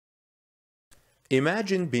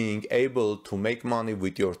Imagine being able to make money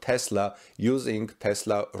with your Tesla using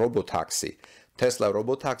Tesla Robotaxi. Tesla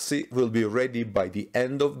Robotaxi will be ready by the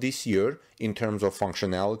end of this year in terms of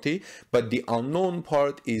functionality, but the unknown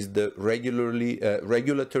part is the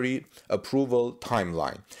regulatory approval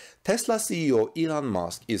timeline. Tesla CEO Elon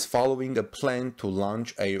Musk is following a plan to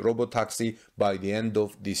launch a Robotaxi by the end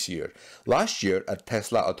of this year. Last year at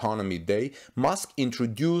Tesla Autonomy Day, Musk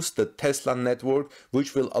introduced the Tesla network,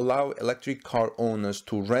 which will allow electric car owners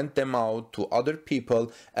to rent them out to other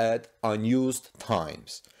people at unused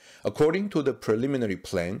times. According to the preliminary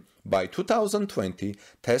plan, by 2020,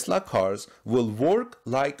 Tesla cars will work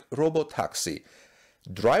like Robotaxi.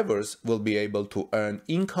 Drivers will be able to earn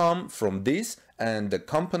income from this, and the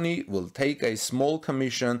company will take a small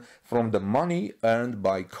commission from the money earned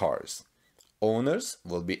by cars. Owners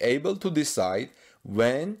will be able to decide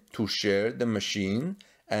when to share the machine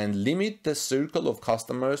and limit the circle of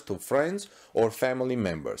customers to friends or family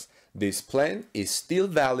members. This plan is still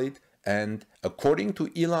valid, and according to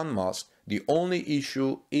Elon Musk, the only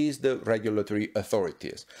issue is the regulatory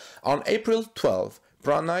authorities. On April 12th,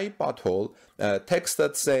 Pranay Patel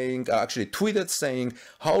tweeted saying,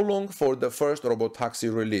 "How long for the first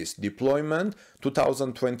Robotaxi release? Deployment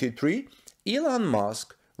 2023?" Elon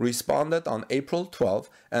Musk responded on April 12th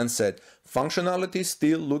and said, "Functionality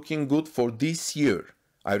still looking good for this year."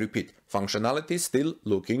 I repeat, functionality still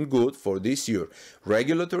looking good for this year.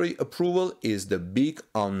 Regulatory approval is the big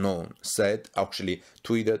unknown,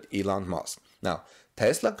 tweeted Elon Musk. Now,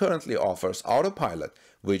 Tesla currently offers Autopilot,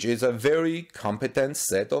 which is a very competent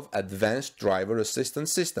set of advanced driver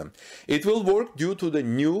assistance system. It will work due to the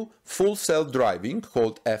new full self-driving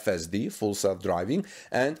called FSD, full self-driving,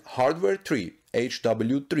 and hardware 3,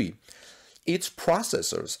 HW3. Its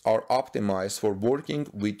processors are optimized for working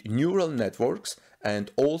with neural networks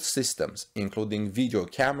and all systems, including video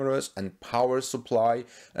cameras and power supply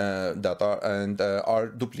that are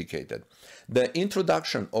duplicated. The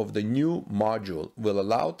introduction of the new module will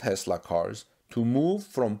allow Tesla cars to move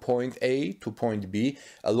from point A to point B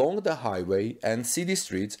along the highway and city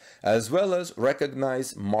streets, as well as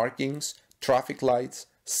recognize markings, traffic lights,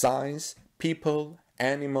 signs, people,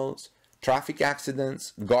 animals, traffic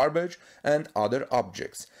accidents, garbage, and other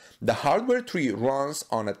objects. The hardware tree runs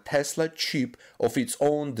on a Tesla chip of its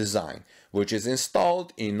own design, which is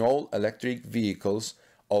installed in all electric vehicles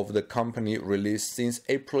of the company released since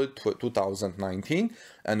April 2019,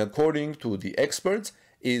 and according to the experts,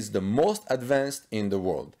 is the most advanced in the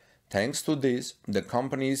world. Thanks to this, the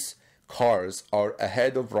company's cars are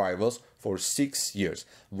ahead of rivals for 6 years.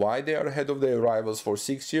 Why they are ahead of their rivals for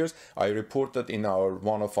 6 years? I reported in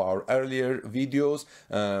one of our earlier videos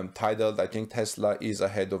titled, I think Tesla is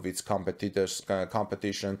ahead of its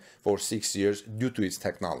competition for 6 years due to its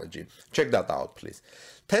technology. Check that out, please.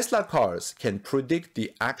 Tesla cars can predict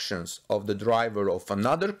the actions of the driver of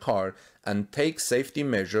another car and take safety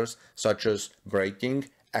measures such as braking,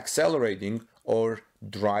 accelerating, or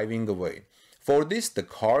driving away. For this, the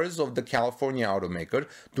cars of the California automaker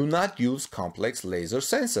do not use complex laser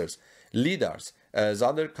sensors, LiDARs, as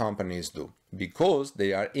other companies do, because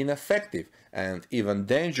they are ineffective and even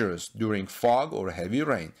dangerous during fog or heavy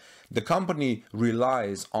rain. The company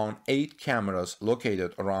relies on 8 cameras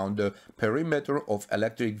located around the perimeter of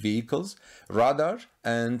electric vehicles, radar,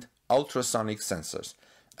 and ultrasonic sensors.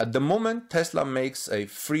 At the moment, Tesla makes a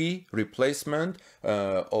free replacement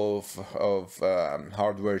of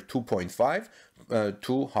hardware 2.5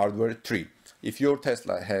 to hardware 3. If your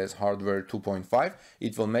Tesla has hardware 2.5,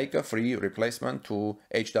 it will make a free replacement to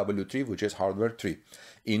HW3, which is hardware 3.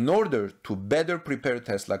 In order to better prepare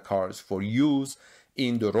Tesla cars for use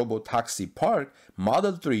in the Robotaxi park,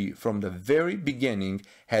 Model 3 from the very beginning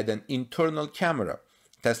had an internal camera.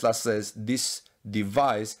 Tesla says this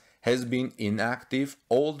device has been inactive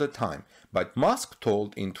all the time, but Musk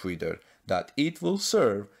told in Twitter that it will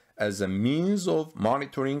serve as a means of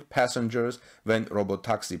monitoring passengers when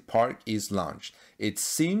Robotaxi Park is launched. It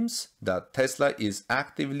seems that Tesla is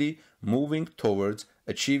actively moving towards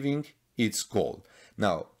achieving its goal.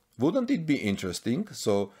 Now, wouldn't it be interesting?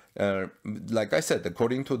 So, like I said,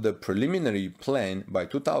 according to the preliminary plan, by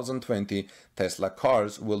 2020, Tesla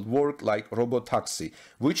cars will work like Robotaxi,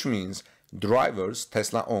 which means drivers,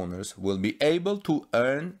 Tesla owners, will be able to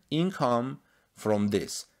earn income from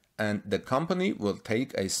this, and the company will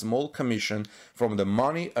take a small commission from the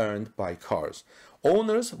money earned by cars. Tesla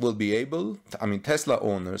owners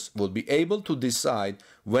will be able to decide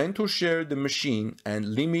when to share the machine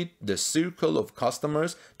and limit the circle of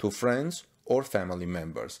customers to friends or family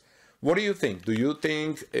members. What do you think? Do you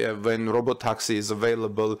think when Robotaxi is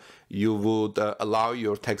available, you would allow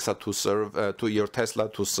your Tesla to serve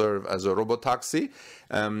as a robotaxi.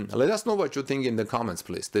 Let us know what you think in the comments,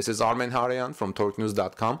 please. This is Armen Harayan from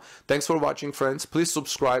TorqueNews.com. Thanks for watching, friends. Please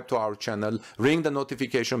subscribe to our channel, ring the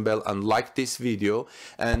notification bell, and like this video.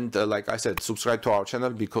 And like I said, subscribe to our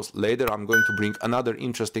channel because later I'm going to bring another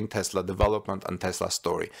interesting Tesla development and Tesla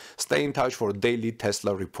story. Stay in touch for daily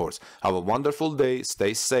Tesla reports. Have a wonderful day,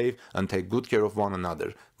 stay safe, and take good care of one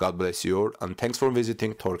another. God bless you all, and thanks for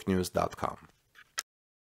visiting TorqueNews.com.